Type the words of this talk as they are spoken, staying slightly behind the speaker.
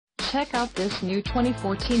Check out this new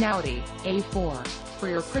 2014 Audi A4. For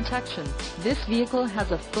your protection, this vehicle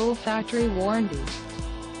has a full factory warranty.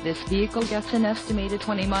 This vehicle gets an estimated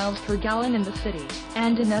 20 miles per gallon in the city,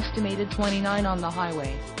 and an estimated 29 on the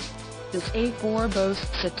highway. This A4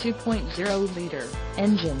 boasts a 2.0-liter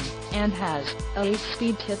engine, and has a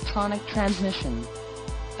 8-speed Tiptronic transmission.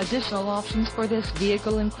 Additional options for this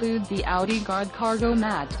vehicle include the Audi Guard cargo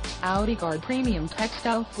mat, Audi Guard premium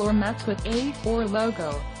textile floor mats with A4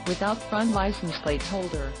 logo, without front license plate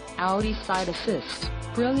holder, Audi side assist,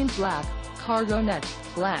 brilliant black, cargo net,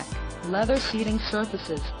 black, leather seating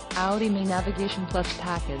surfaces, Audi Me Navigation Plus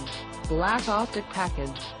package, black optic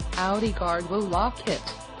package, Audi Guard Will Lock Kit,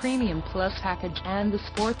 Premium Plus package and the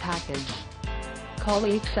Sport package. Call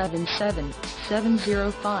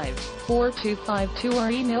 877-705-4252 or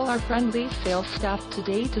email our friendly sales staff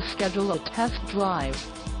today to schedule a test drive.